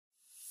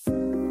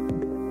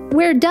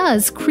Where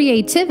does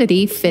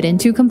creativity fit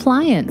into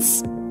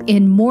compliance?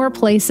 In more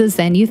places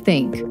than you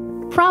think.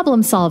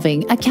 Problem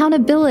solving,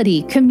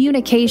 accountability,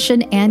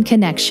 communication, and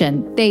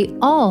connection, they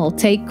all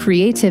take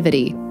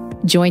creativity.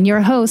 Join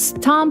your hosts,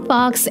 Tom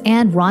Fox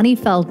and Ronnie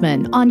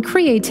Feldman, on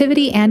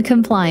Creativity and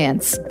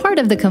Compliance, part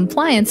of the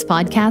Compliance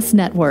Podcast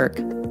Network.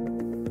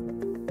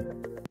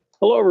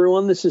 Hello,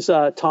 everyone. This is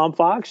Tom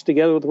Fox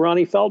together with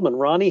Ronnie Feldman.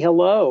 Ronnie,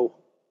 hello.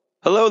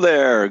 Hello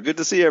there. Good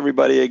to see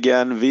everybody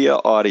again via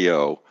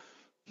audio.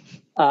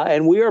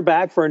 And we are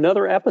back for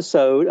another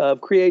episode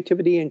of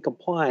Creativity and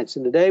Compliance.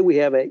 And today we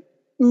have a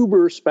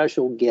uber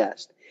special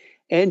guest,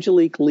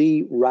 Angelique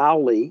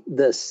Lee-Rowley,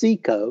 the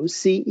CCO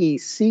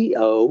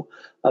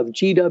of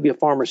GW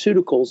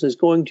Pharmaceuticals, is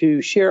going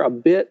to share a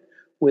bit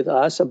with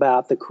us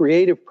about the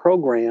creative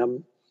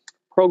programming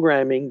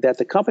that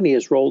the company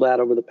has rolled out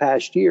over the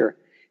past year.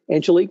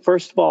 Angelique,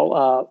 first of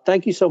all,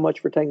 thank you so much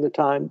for taking the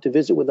time to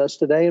visit with us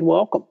today, and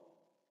welcome.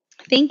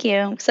 Thank you.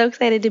 I'm so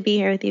excited to be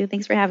here with you.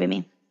 Thanks for having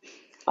me.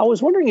 I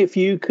was wondering if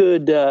you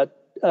could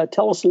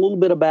tell us a little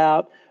bit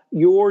about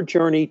your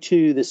journey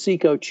to the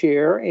CCO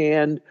chair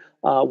and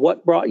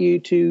what brought you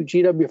to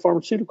GW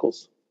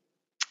Pharmaceuticals.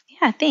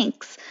 Yeah,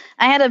 thanks.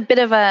 I had a bit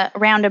of a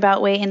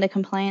roundabout way into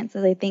compliance,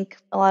 as I think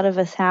a lot of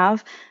us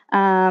have.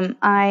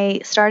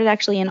 I started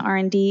actually in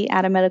R&D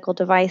at a medical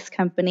device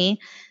company,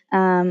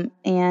 and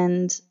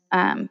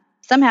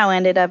somehow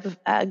ended up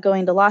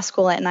going to law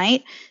school at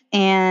night.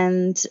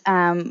 And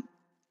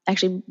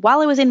actually,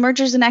 while I was in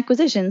mergers and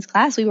acquisitions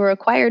class, we were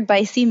acquired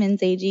by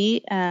Siemens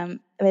AG,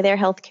 by their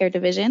healthcare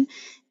division,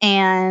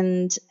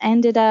 and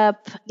ended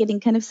up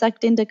getting kind of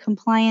sucked into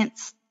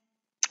compliance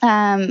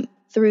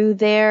through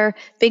their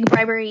big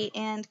bribery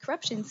and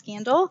corruption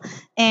scandal.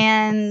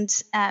 And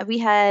we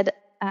had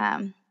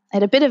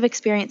a bit of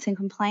experience in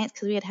compliance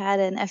because we had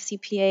an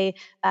FCPA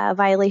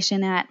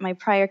violation at my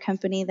prior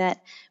company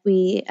that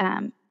we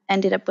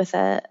ended up with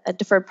a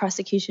deferred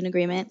prosecution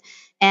agreement.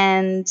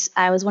 And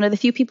I was one of the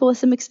few people with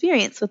some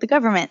experience with the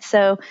government.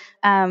 So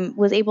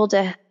was able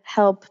to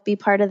help be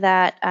part of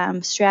that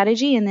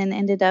strategy, and then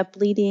ended up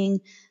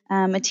leading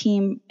a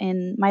team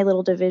in my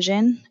little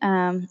division,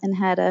 and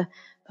had a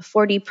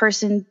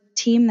 40-person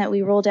team that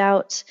we rolled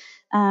out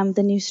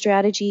the new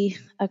strategy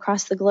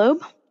across the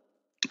globe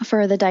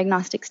for the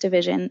diagnostics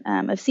division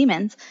of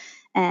Siemens.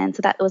 And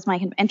so that was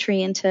my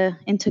entry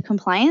into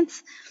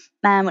compliance.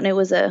 And it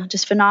was a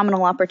just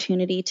phenomenal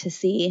opportunity to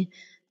see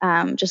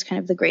just kind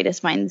of the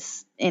greatest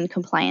minds in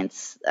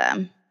compliance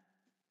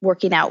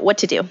working out what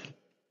to do,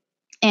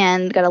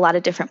 and got a lot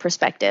of different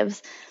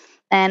perspectives.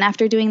 And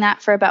after doing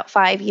that for about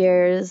 5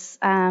 years,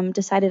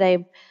 decided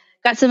I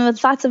got some of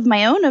the thoughts of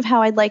my own of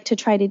how I'd like to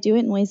try to do it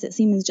in ways that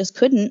Siemens just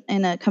couldn't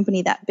in a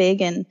company that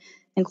big and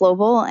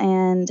global,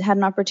 and had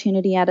an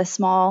opportunity at a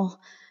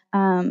small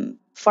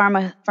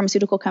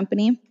pharmaceutical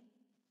company,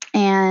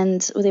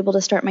 and was able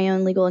to start my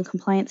own legal and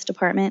compliance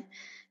department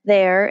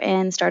there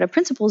and start a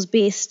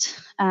principles-based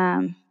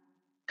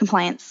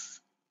compliance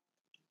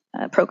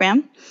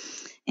program,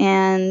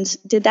 and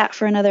did that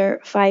for another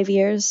 5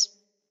 years,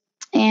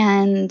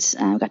 and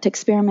got to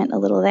experiment a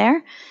little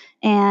there.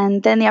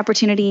 And then the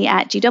opportunity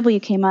at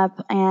GW came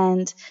up,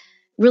 and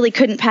really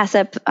couldn't pass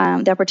up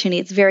the opportunity.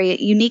 It's a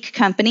very unique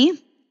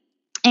company,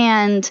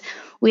 and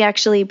we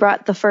actually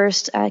brought the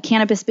first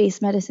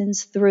cannabis-based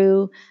medicines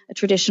through a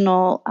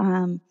traditional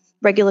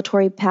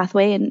regulatory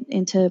pathway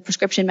into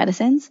prescription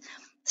medicines,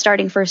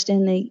 starting first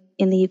in the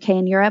UK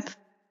and Europe,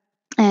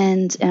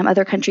 and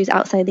other countries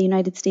outside the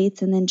United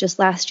States. And then just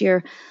last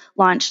year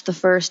launched the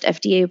first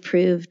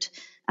FDA-approved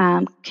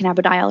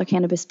cannabidiol or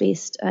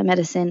cannabis-based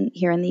medicine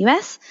here in the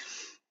US.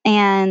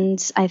 And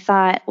I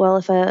thought, well,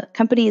 if a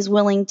company is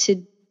willing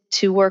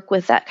to work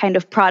with that kind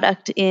of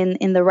product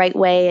in the right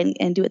way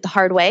and do it the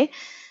hard way,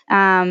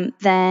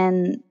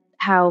 then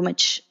how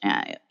much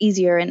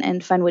easier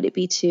and fun would it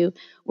be to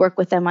work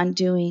with them on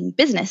doing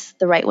business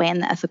the right way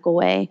and the ethical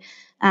way.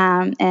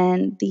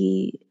 And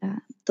the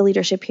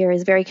leadership here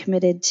is very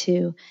committed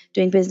to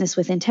doing business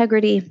with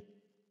integrity,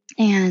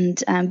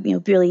 and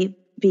really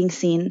being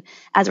seen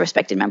as a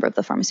respected member of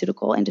the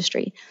pharmaceutical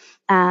industry.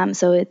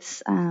 So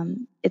it's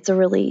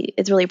really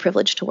a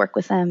privilege to work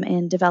with them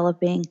in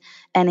developing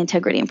an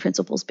integrity and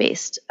principles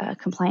based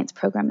compliance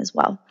program as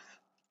well.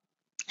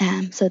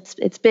 So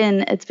it's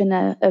been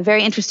a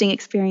very interesting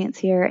experience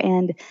here,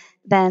 and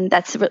then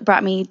that's what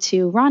brought me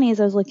to Ronnie as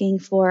I was looking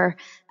for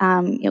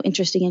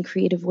interesting and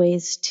creative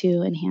ways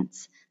to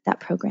enhance that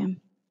program.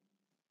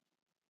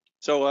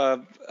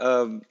 So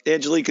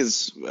Angelique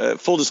is,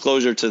 full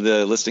disclosure to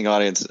the listening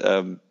audience,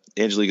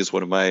 Angelique is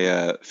one of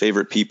my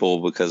favorite people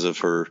because of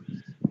her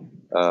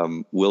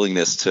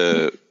willingness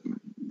to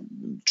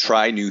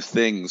try new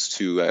things,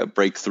 to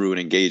break through and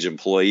engage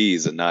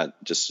employees, and not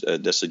just to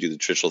do the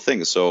traditional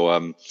things.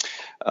 So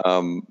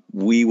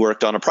we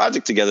worked on a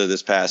project together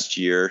this past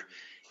year,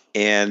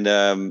 and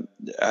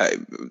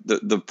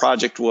the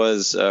project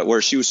was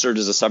where she served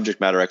as a subject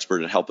matter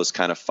expert and helped us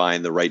kind of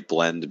find the right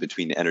blend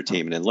between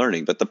entertainment and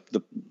learning. But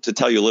to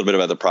tell you a little bit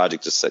about the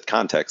project, just set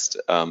context,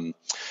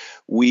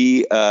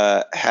 we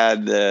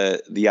had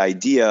the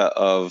idea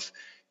of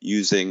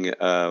using,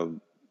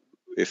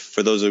 if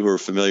for those who are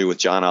familiar with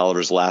John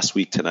Oliver's Last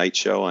Week Tonight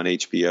show on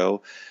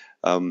HBO,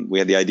 we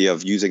had the idea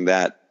of using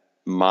that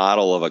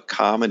model of a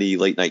comedy,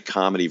 late night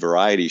comedy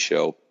variety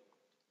show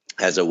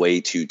as a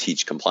way to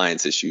teach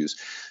compliance issues.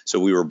 So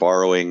we were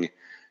borrowing,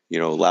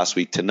 Last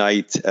Week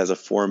Tonight as a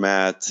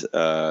format,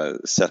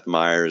 Seth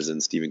Meyers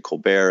and Stephen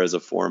Colbert as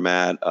a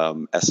format,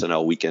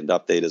 SNL Weekend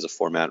Update as a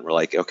format. And we're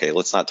like, okay,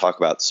 let's not talk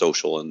about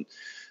social and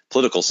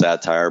political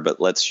satire,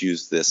 but let's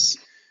use this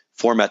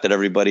format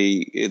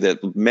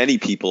that many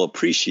people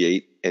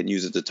appreciate and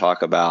use it to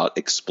talk about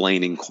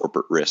explaining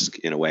corporate risk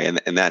in a way.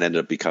 And that ended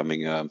up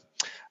becoming a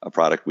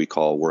product we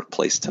call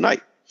Workplace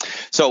Tonight.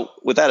 So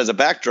with that as a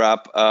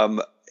backdrop,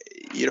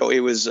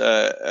 it was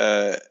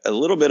a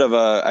little bit of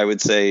I would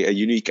say, a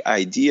unique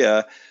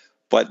idea,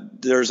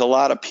 but there's a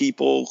lot of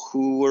people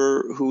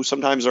who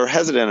sometimes are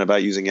hesitant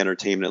about using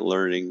entertainment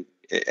learning,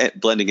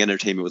 blending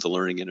entertainment with the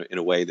learning in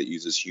a way that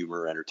uses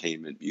humor,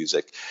 entertainment,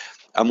 music.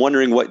 I'm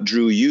wondering what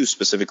drew you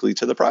specifically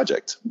to the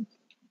project.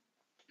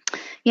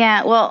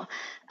 Yeah, well,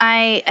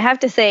 I have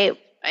to say,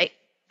 I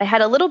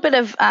had a little bit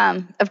of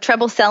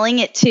trouble selling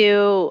it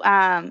to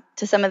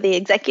some of the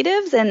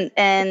executives, and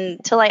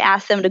until I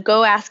asked them to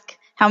go ask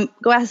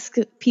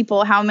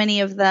people how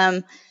many of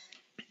them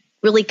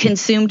really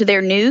consumed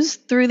their news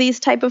through these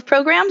type of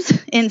programs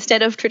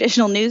instead of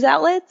traditional news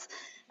outlets.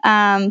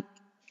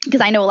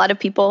 Because I know a lot of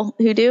people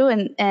who do,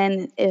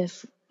 and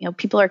if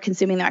people are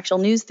consuming their actual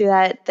news through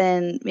that,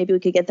 then maybe we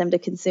could get them to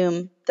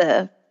consume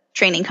the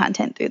training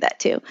content through that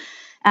too.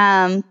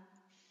 And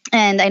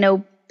I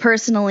know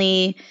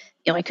personally,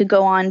 I could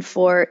go on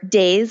for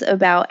days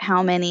about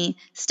how many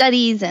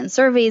studies and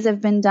surveys have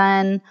been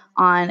done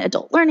on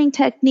adult learning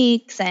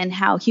techniques and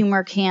how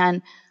humor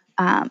can,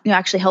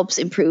 actually helps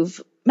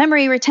improve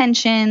memory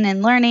retention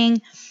and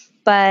learning.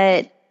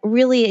 But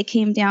really, it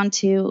came down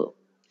to,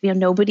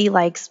 nobody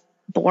likes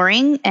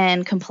boring,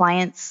 and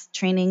compliance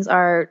trainings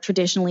are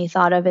traditionally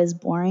thought of as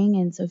boring.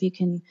 And so if you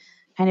can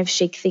kind of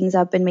shake things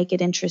up and make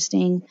it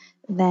interesting,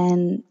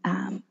 then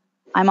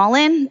I'm all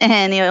in,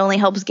 and it only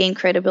helps gain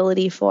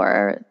credibility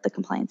for the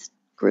compliance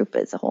group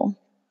as a whole.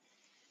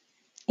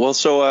 Well,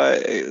 so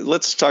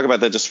let's talk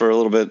about that just for a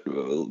little bit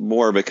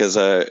more, because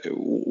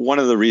one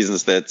of the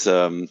reasons that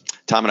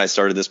Tom and I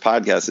started this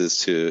podcast is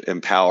to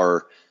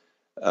empower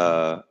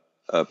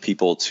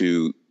people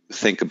to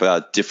think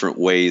about different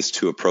ways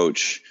to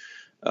approach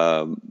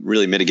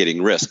really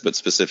mitigating risk, but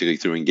specifically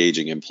through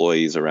engaging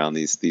employees around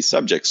these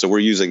subjects. So we're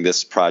using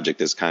this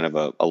project as kind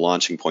of a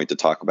launching point to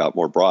talk about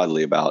more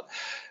broadly about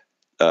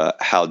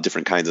how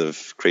different kinds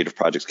of creative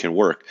projects can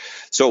work.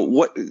 So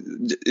what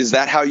is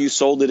that how you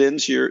sold it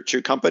into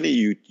your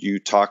company? You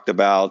talked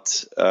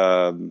about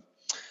the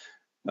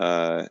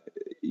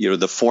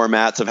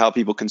formats of how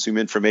people consume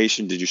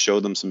information. Did you show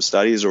them some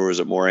studies, or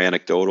was it more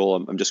anecdotal?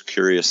 I'm just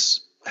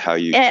curious how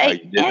you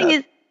did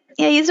that.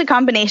 I used a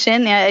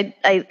combination.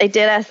 I did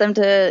ask them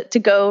to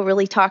go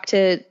really talk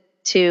to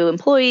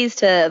employees,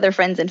 to their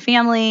friends and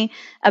family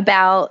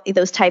about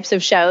those types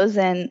of shows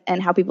and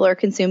how people are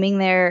consuming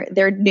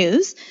their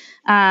news.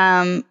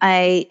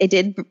 I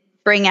did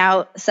bring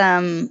out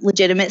some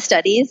legitimate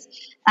studies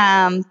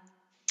and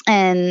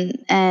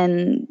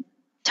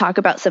talk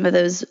about some of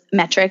those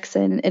metrics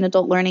and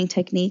adult learning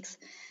techniques.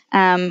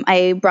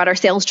 I brought our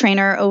sales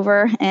trainer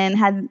over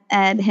and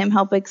had him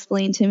help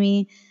explain to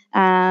me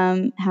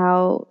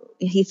how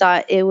he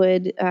thought it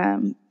would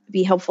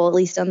be helpful, at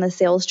least on the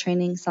sales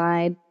training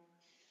side.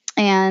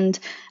 And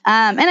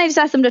I just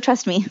asked them to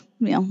trust me,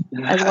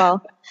 as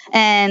well.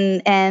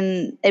 And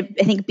I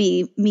think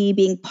me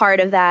being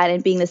part of that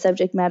and being the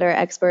subject matter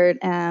expert,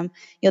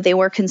 they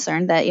were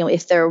concerned that,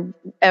 if there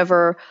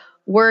ever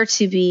were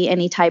to be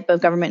any type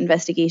of government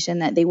investigation,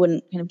 that they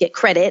wouldn't get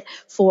credit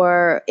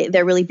for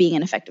there really being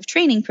an effective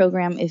training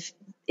program if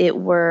it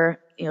were,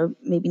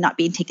 maybe not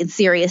being taken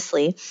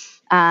seriously.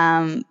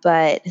 But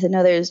I said,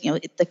 no, there's,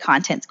 the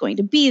content's going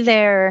to be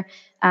there.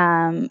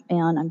 And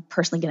I'm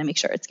personally going to make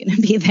sure it's going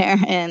to be there,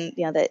 and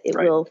that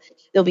it'll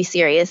be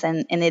serious,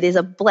 and it is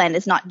a blend.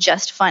 It's not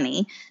just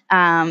funny,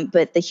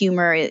 but the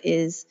humor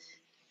is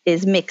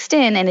mixed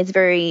in, and it's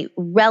very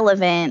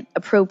relevant,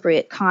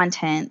 appropriate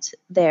content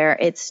there.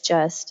 It's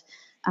just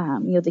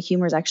the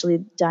humor is actually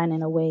done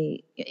in a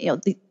way,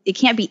 it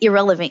can't be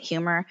irrelevant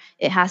humor.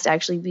 It has to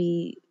actually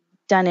be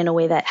done in a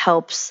way that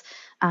helps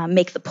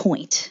make the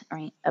point,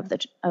 right, of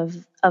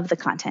the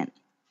content.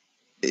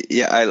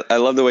 Yeah, I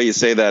love the way you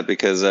say that,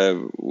 because I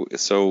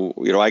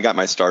got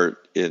my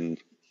start in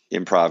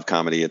improv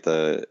comedy at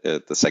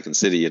the Second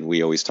City, and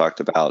we always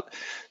talked about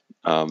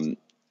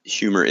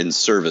humor in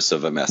service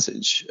of a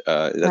message.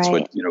 That's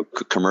right.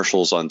 What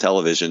commercials on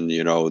television,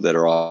 that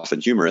are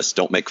often humorous,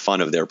 don't make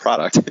fun of their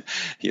product.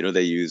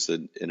 They use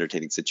an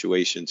entertaining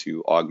situation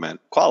to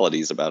augment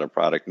qualities about a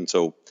product, and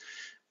so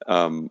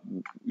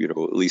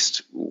at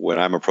least when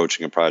I'm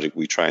approaching a project,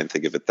 we try and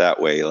think of it that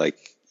way. Like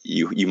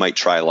you might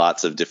try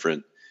lots of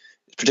different.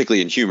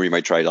 Particularly in humor, you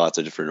might try lots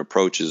of different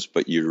approaches,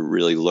 but you're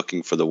really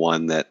looking for the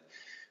one that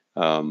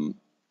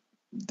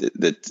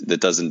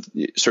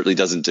that certainly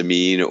doesn't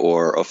demean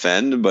or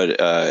offend,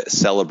 but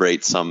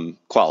celebrate some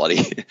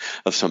quality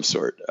of some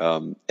sort.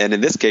 And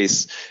in this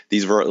case,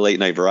 these late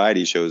night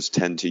variety shows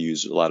tend to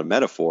use a lot of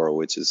metaphor,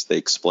 which is they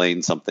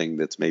explain something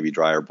that's maybe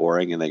dry or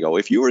boring, and they go,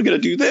 if you were going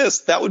to do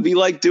this, that would be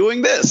like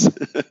doing this.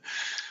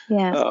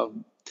 Yeah.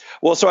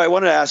 Well, so I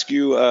wanted to ask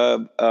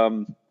you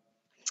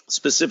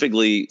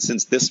specifically,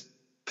 since this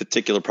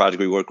particular project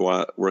we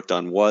worked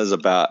on was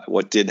about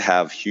what did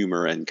have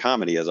humor and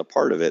comedy as a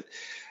part of it.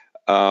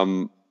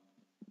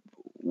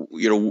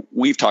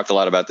 We've talked a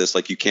lot about this,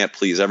 like you can't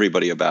please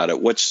everybody about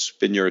it. What's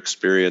been your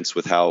experience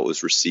with how it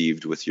was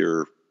received with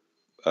your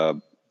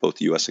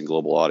both U.S. and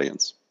global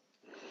audience?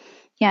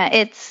 Yeah,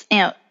 it's,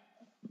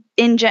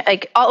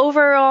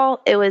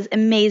 overall, it was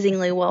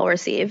amazingly well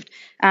received.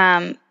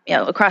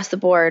 Across the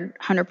board,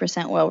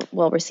 100%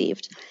 well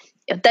received.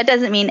 That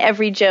doesn't mean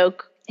every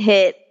joke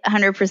hit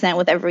 100%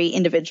 with every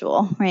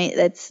individual, right?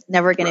 That's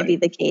never going to be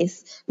the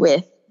case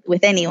with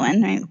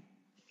anyone, right?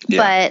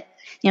 Yeah. But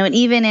and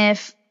even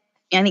if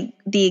I think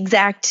the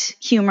exact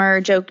humor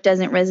joke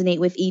doesn't resonate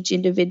with each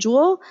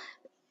individual,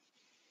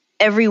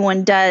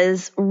 everyone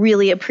does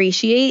really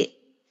appreciate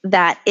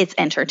that it's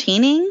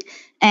entertaining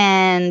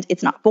and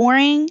it's not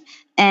boring,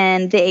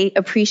 and they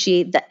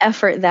appreciate the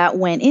effort that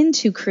went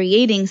into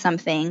creating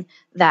something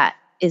that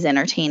is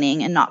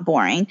entertaining and not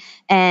boring.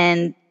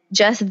 And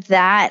just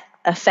that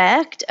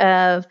effect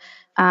of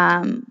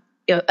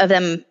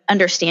them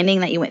understanding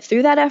that you went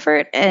through that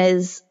effort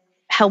is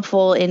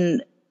helpful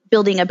in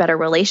building a better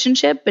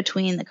relationship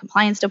between the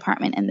compliance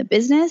department and the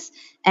business,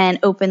 and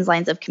opens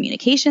lines of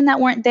communication that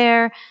weren't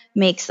there,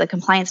 makes the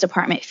compliance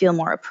department feel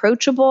more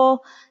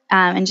approachable,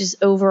 and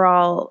just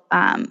overall,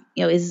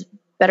 is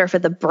better for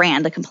the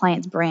brand, the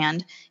compliance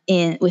brand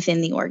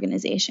within the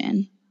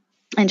organization,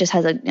 and just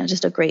has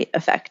a great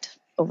effect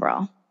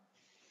overall.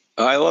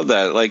 I love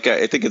that. Like,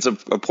 I think it's an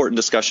important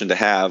discussion to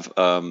have.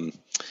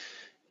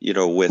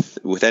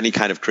 With any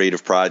kind of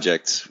creative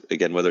project,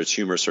 again, whether it's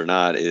humorous or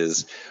not,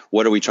 is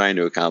what are we trying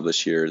to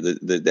accomplish here?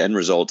 The end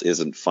result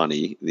isn't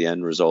funny. The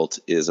end result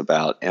is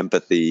about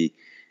empathy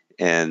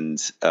and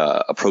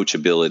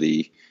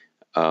approachability.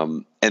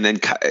 And then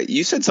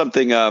you said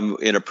something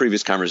in a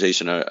previous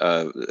conversation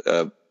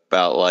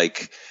about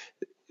like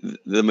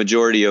the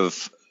majority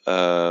of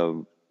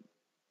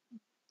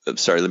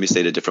sorry, let me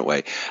say it a different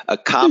way. A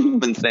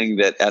common thing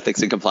that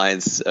ethics and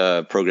compliance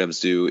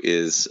programs do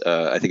is,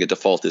 I think a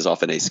default is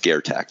often a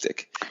scare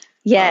tactic.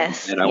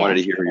 Yes. And I wanted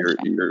to hear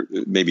your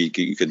maybe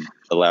you could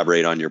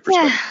elaborate on your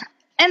perspective. Yeah.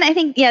 And I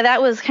think,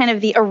 that was kind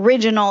of the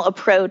original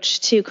approach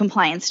to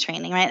compliance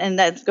training, right? And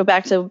let's go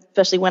back to,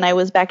 especially when I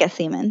was back at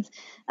Siemens.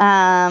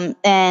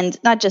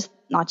 And not just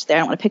there, I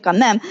don't want to pick on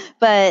them,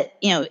 but,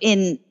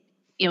 in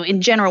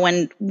general,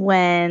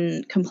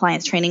 when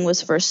compliance training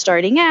was first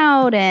starting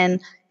out,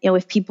 and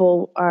if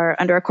people are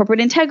under a corporate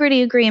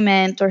integrity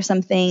agreement or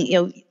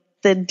something,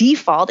 the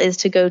default is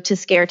to go to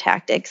scare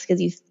tactics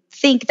because you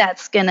think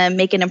that's going to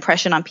make an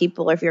impression on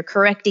people, or if you're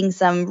correcting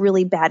some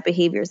really bad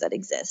behaviors that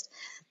exist.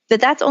 But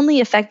that's only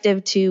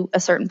effective to a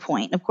certain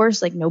point. Of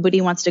course, like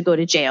nobody wants to go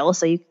to jail,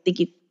 so you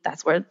think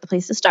that's where the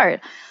place to start.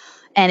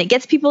 And it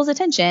gets people's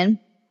attention.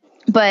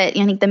 But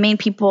I think the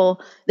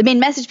main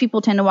message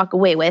people tend to walk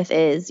away with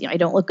is, I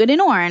don't look good in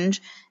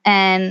orange.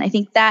 And I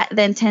think that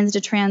then tends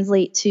to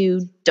translate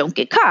to don't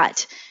get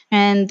caught.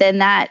 And then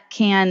that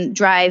can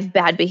drive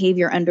bad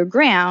behavior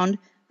underground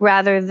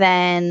rather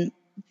than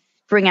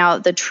bring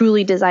out the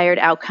truly desired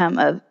outcome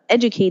of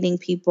educating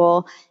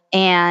people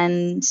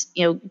and,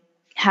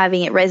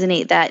 having it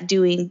resonate that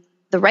doing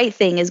the right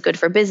thing is good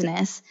for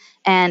business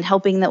and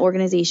helping the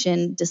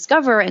organization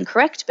discover and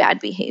correct bad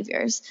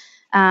behaviors.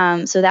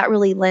 So that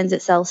really lends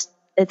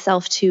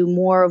itself to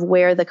more of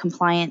where the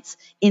compliance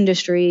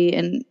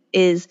industry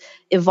is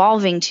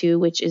evolving to,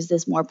 which is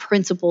this more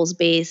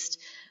principles-based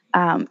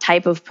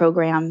type of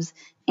programs,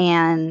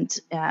 and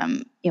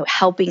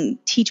helping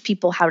teach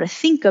people how to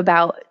think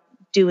about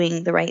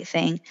doing the right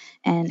thing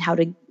and how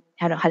to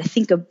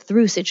think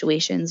through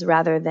situations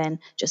rather than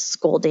just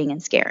scolding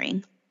and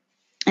scaring.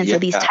 And so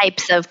these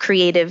types of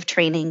creative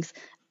trainings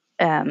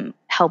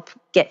help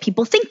get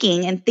people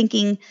thinking, and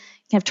thinking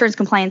kind of turns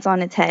compliance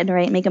on its head,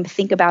 right? Make them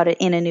think about it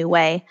in a new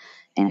way,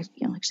 and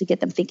actually get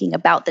them thinking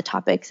about the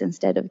topics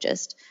instead of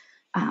just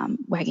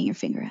wagging your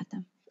finger at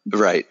them.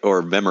 Right,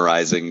 or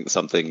memorizing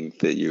something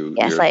that you.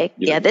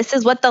 Yes, this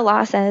is what the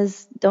law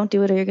says. Don't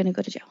do it, or you're going to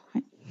go to jail.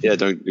 Right? Yeah,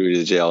 don't do it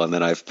to jail, and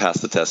then I've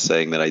passed the test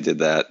saying that I did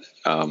that,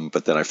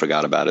 but then I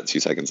forgot about it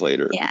 2 seconds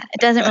later. Yeah, it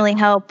doesn't really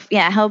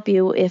help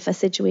you if a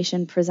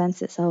situation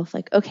presents itself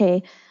like,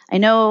 okay, I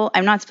know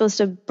I'm not supposed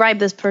to bribe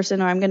this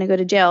person or I'm going to go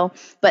to jail,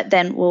 but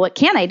then, well, what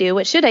can I do?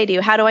 What should I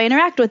do? How do I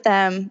interact with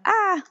them?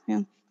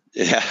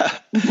 Yeah.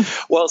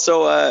 Well,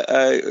 so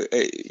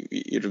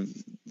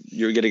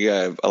you're getting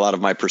a lot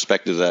of my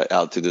perspectives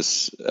out to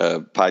this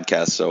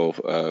podcast,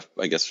 so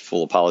I guess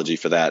full apology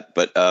for that.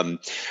 But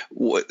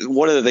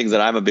one of the things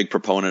that I'm a big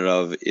proponent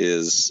of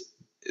is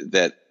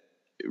that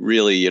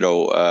really,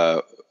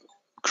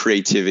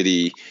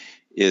 creativity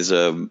is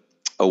a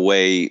a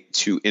way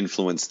to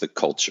influence the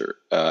culture.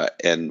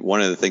 And one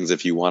of the things,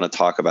 if you want to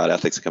talk about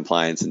ethics,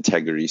 compliance,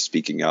 integrity,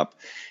 speaking up,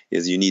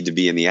 is you need to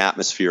be in the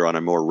atmosphere on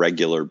a more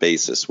regular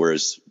basis,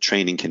 whereas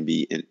training can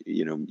be,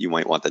 you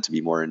might want that to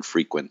be more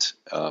infrequent,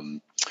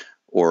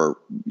 or,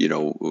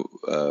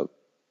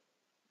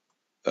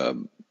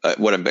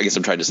 what I guess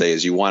I'm trying to say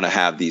is you want to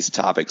have these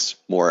topics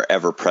more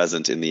ever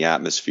present in the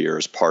atmosphere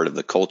as part of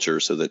the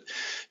culture, so that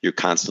you're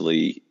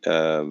constantly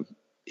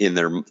in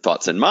their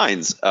thoughts and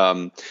minds.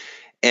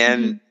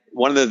 And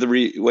one of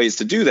the ways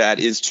to do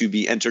that is to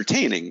be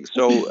entertaining.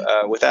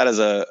 So with that as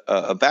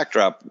a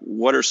backdrop,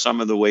 what are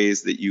some of the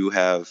ways that you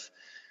have,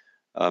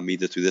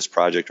 either through this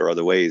project or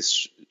other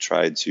ways,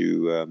 tried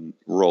to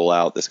roll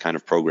out this kind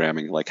of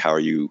programming? Like, how are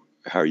you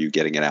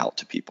getting it out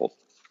to people?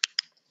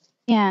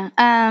 Yeah.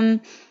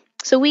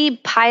 So we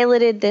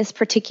piloted this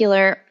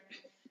particular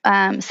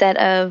set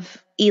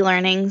of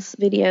e-learnings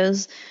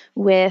videos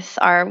with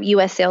our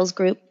U.S. sales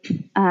group,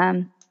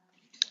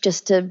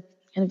 just to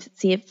kind of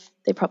see if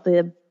they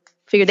probably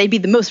figured they'd be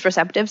the most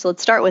receptive. So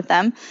let's start with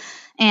them.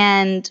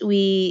 And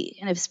we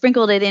kind of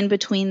sprinkled it in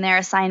between their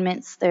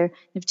assignments, their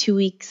kind of 2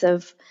 weeks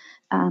of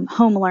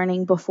home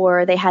learning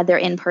before they had their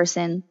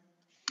in-person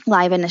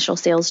live initial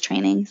sales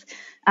trainings.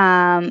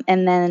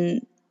 And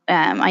then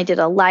I did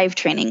a live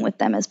training with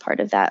them as part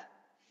of that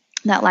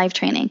live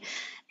training.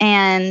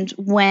 And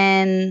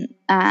when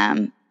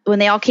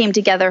they all came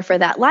together for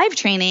that live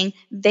training,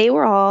 they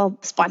were all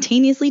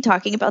spontaneously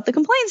talking about the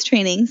compliance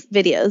trainings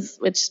videos,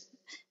 which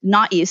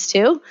not used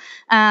to.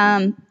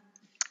 And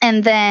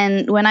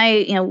then when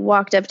I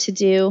walked up to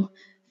do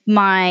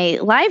my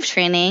live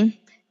training,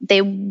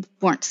 they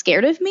weren't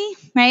scared of me,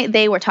 right?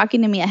 They were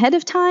talking to me ahead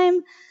of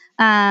time.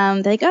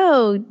 They're like,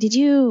 "Oh,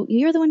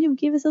 you're the one who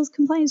gave us those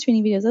compliance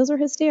training videos. Those were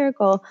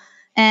hysterical."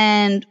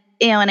 And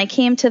when I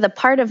came to the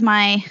part of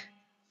my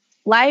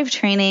live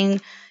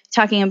training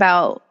talking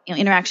about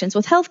interactions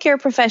with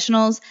healthcare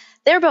professionals,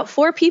 there were about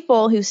 4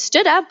 people who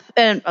stood up.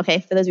 And okay,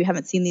 for those of you who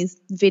haven't seen these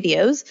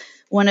videos,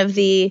 one of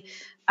the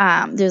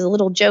there's a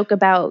little joke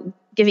about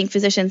giving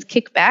physicians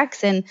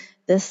kickbacks, and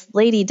this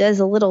lady does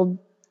a little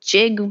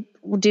jig,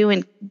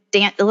 doing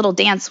a little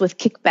dance with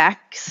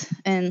kickbacks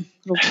and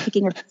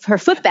kicking her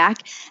foot back,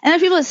 and then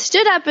people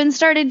stood up and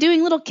started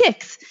doing little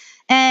kicks,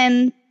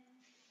 and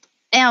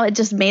it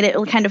just made it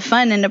kind of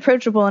fun and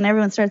approachable, and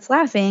everyone starts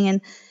laughing.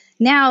 And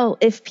now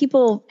if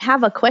people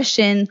have a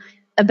question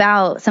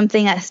about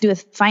something that has to do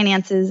with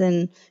finances,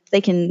 and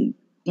they can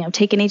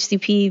take an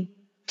HCP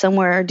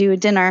somewhere or do a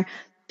dinner,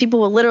 people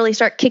will literally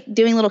start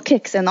doing little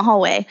kicks in the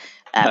hallway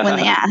when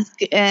they ask.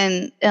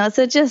 And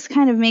so it just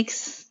kind of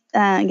makes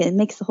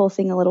the whole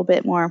thing a little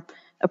bit more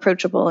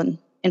approachable and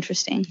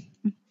interesting.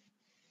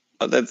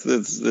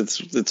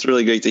 That's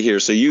really great to hear.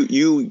 So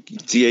you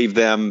gave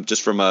them,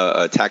 just from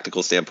a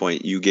tactical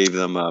standpoint, you gave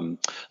them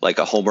like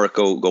a homework,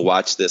 go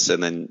watch this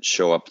and then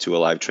show up to a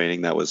live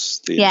training. That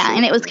was the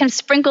and it was kind of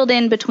sprinkled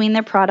in between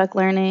their product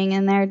learning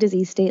and their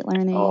disease state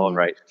learning. Oh,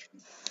 right.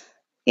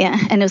 Yeah,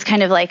 and it was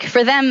kind of like,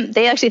 for them,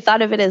 they actually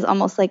thought of it as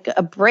almost like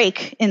a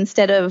break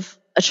instead of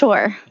a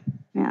chore.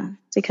 Yeah,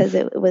 because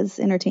it was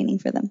entertaining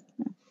for them.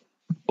 Yeah.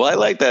 Well, I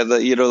like that.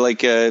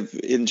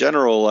 In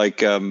general,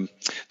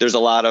 there's a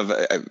lot of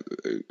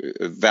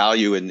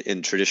value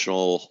in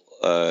traditional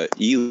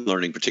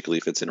e-learning, particularly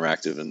if it's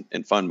interactive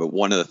and fun. But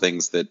one of the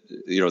things that,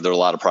 there are a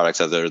lot of products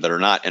out there that are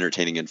not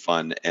entertaining and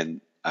fun, and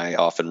I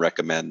often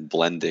recommend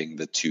blending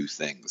the two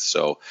things.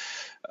 So,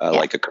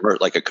 like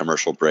a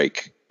commercial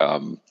break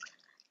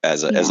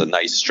as a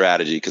nice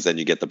strategy, because then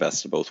you get the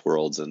best of both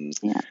worlds and.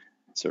 Yeah.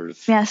 Sort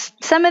of. Yes.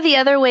 Some of the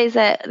other ways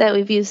that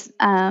we've used,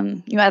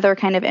 other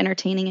kind of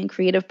entertaining and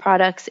creative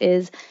products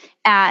is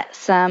at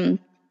some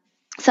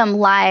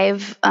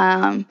live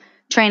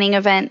training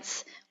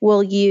events.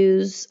 We'll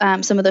use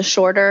some of the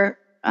shorter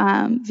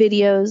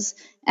videos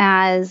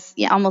as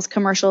almost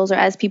commercials, or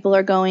as people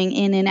are going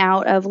in and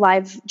out of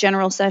live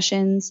general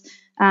sessions,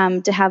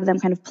 to have them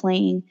kind of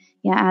playing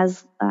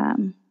as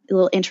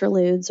little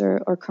interludes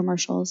or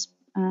commercials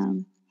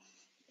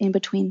in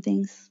between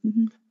things.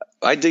 Mm-hmm.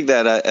 I dig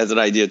that as an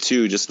idea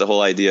too. Just the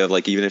whole idea of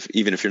even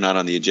if you're not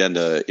on the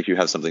agenda, if you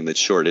have something that's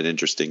short and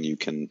interesting, you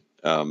can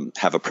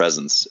have a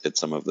presence at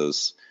some of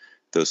those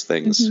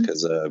things,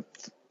 because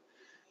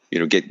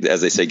get,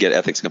 as they say, get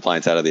ethics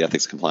compliance out of the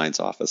ethics compliance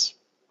office.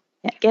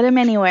 Yeah, get them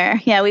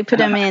anywhere. Yeah, we put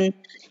them in.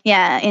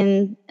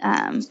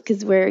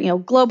 Because we're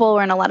global,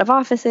 we're in a lot of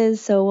offices,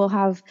 so we'll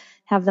have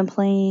them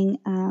playing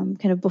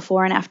kind of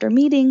before and after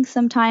meetings.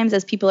 Sometimes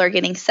as people are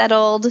getting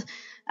settled.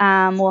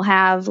 We'll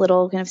have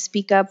little kind of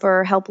speak up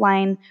or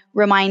helpline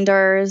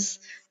reminders,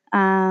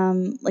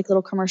 like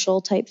little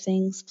commercial type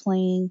things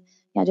playing,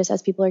 just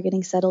as people are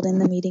getting settled in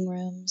the meeting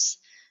rooms.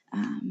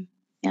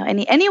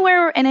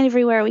 Anywhere and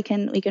everywhere we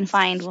can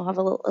find. We'll have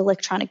a little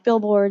electronic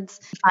billboards.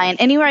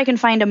 Anywhere I can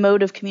find a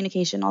mode of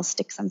communication, I'll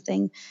stick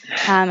something.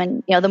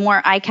 And the more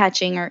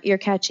eye-catching or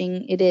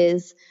ear-catching it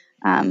is,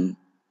 then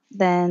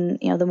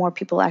the more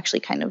people actually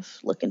kind of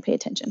look and pay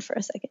attention for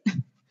a second.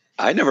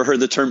 I never heard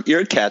the term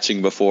ear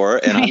catching before,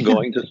 and I'm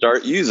going to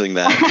start using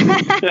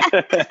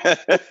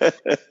that.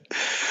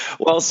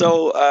 Well,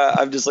 so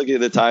I'm just looking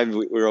at the time.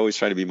 We're always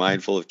trying to be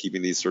mindful of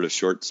keeping these sort of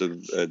short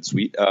and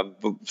sweet.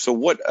 So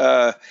what,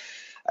 I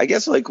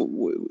guess, like,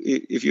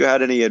 if you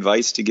had any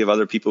advice to give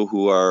other people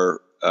who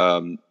are,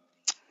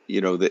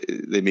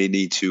 they may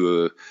need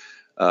to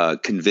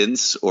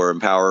convince or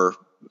empower,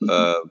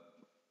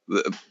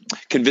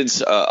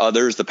 convince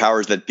others, the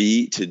powers that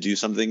be, to do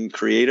something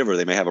creative, or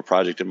they may have a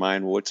project in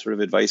mind. What sort of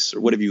advice, or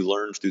what have you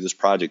learned through this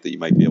project that you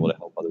might be able to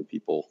help other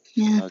people?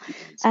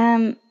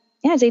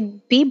 I'd say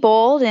be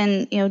bold,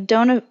 and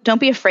don't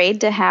be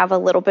afraid to have a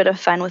little bit of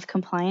fun with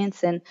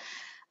compliance. And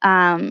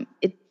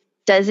it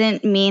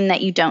doesn't mean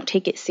that you don't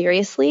take it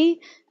seriously,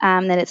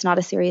 that it's not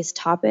a serious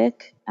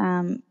topic,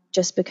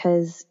 just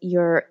because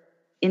you're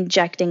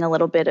injecting a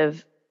little bit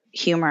of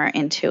humor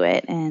into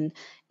it, and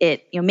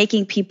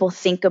making people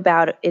think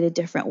about it a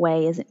different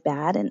way isn't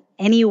bad. And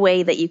any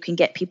way that you can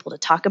get people to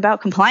talk about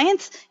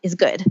compliance is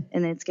good.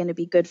 And it's going to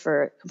be good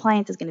for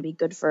compliance. It's going to be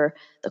good for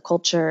the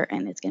culture,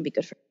 and it's going to be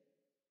good for.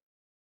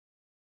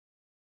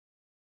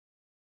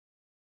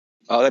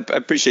 Oh, I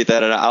appreciate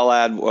that. And I'll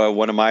add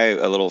one of my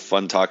little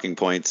fun talking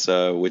points,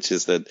 which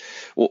is that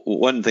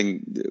one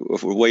thing,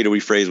 a way to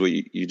rephrase what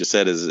you just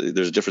said, is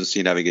there's a difference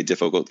between having a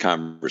difficult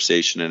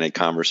conversation and a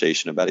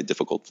conversation about a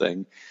difficult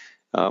thing.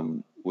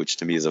 Which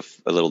to me is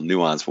a little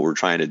nuance. What we're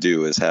trying to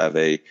do is have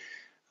a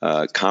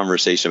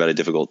conversation about a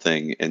difficult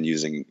thing and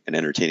using an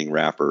entertaining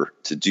wrapper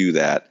to do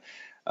that.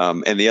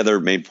 And the other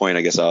main point,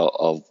 I guess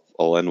I'll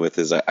end with,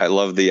 is I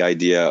love the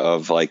idea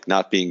of, like,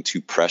 not being too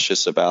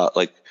precious about,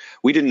 like,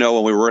 we didn't know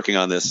when we were working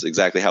on this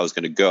exactly how it was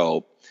going to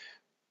go,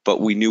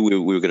 but we knew we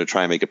were going to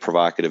try and make it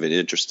provocative and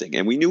interesting.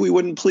 And we knew we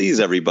wouldn't please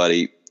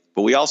everybody,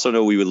 but we also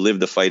know we would live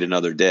to fight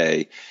another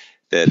day.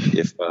 That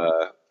if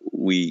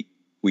we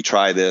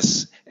try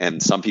this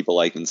and some people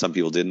liked and some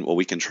people didn't, well,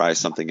 we can try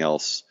something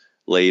else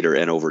later.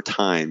 And over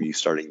time, you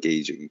start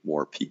engaging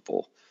more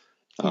people.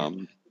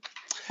 And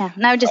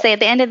I would just say, at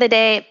the end of the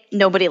day,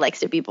 nobody likes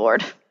to be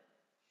bored.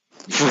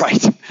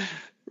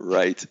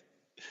 Right.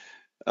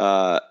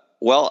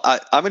 Well,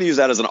 I'm going to use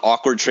that as an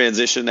awkward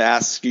transition to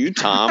ask you,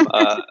 Tom.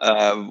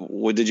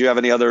 Did you have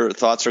any other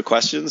thoughts or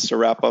questions to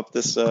wrap up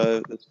this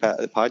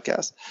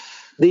podcast?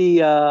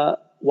 The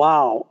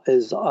wow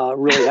is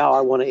really how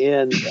I want to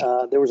end.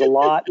 There was a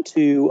lot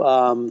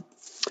to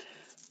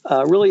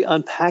really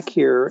unpack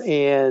here,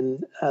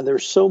 and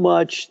there's so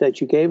much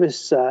that you gave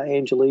us,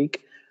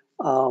 Angelique,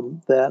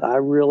 that I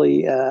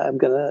really am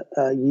going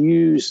to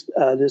use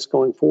this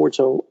going forward.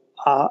 So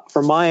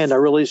from my end, I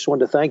really just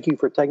wanted to thank you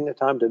for taking the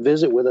time to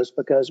visit with us,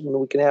 because when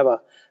we can have a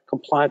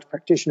compliance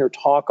practitioner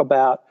talk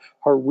about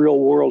her real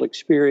world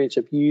experience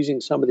of using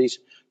some of these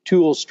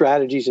tools,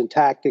 strategies, and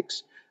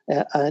tactics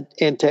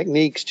and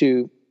techniques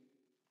to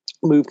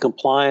move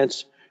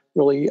compliance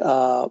really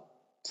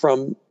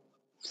from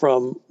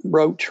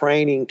rote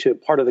training to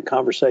part of the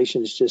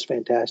conversation is just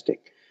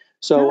fantastic.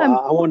 So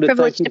I wanted to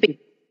thank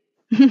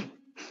you.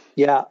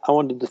 Yeah, I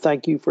wanted to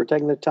thank you for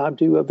taking the time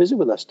to visit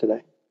with us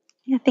today.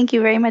 Yeah, thank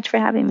you very much for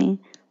having me.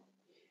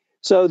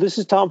 So this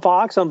is Tom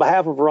Fox on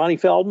behalf of Ronnie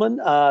Feldman.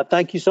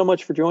 Thank you so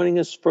much for joining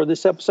us for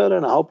this episode,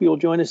 and I hope you'll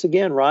join us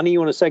again. Ronnie, you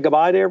want to say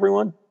goodbye to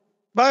everyone?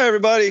 Bye,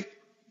 everybody.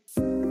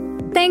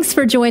 Thanks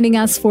for joining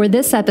us for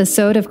this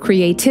episode of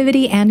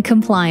Creativity and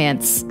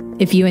Compliance.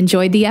 If you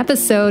enjoyed the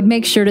episode,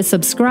 make sure to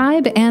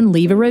subscribe and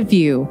leave a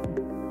review.